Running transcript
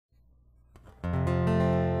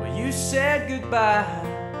you said goodbye,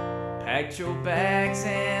 packed your bags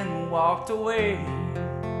and walked away.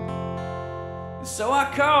 So I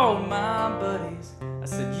called my buddies, I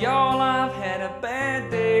said, y'all, I've had a bad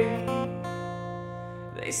day.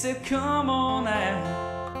 They said, come on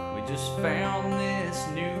out, we just found this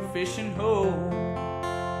new fishing hole.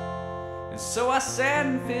 And so I sat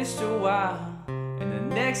and fished a while, and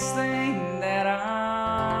the next thing that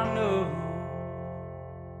I know,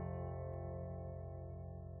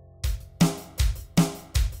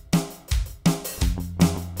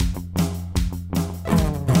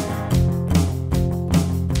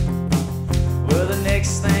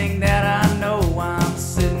 next thing that I know, I'm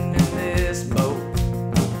sitting in this boat,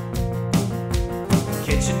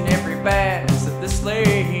 catching every bass that this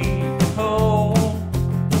lake can hold.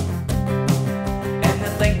 And to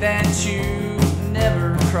think that you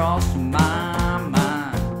never crossed my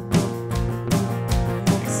mind,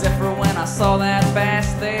 except for when I saw that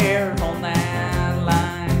bass there on that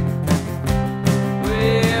line.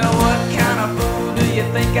 Well, what kind of fool do you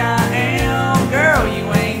think I am? Girl,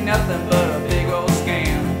 you ain't nothing but a big old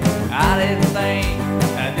scam. I didn't think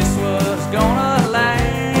that this was gonna last.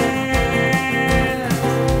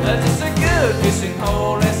 Just a good fishing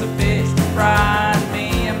hole, that's a fish to fry.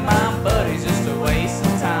 Me and my buddies, just a waste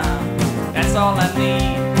of time. That's all I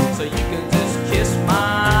need, so you can just kiss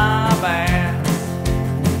my bass.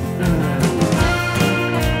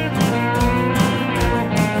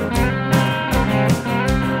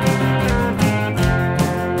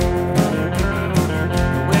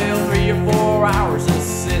 Well, 3 or 4 hours of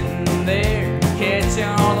sitting there, catching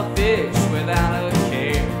all the fish without a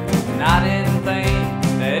care. And I didn't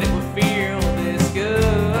think that it would feel this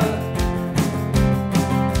good.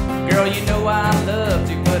 Girl, you know I loved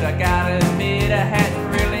you, but I gotta admit I hadn't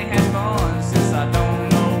really had fun since I don't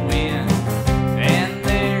know when. And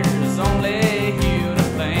there's only you to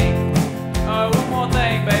thank. Oh, one more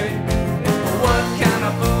thing, baby. What kind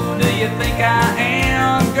of fool do you think I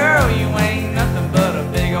am? Girl, you ain't nothing but a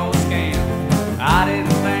big old scam. I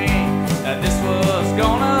didn't think that this was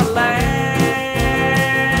gonna last.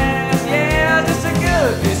 Yeah, just a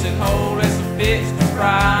good fishing hole, that's a fish to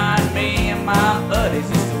fry. Me and my buddies,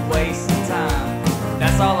 just a waste of time.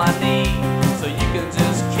 That's all I need,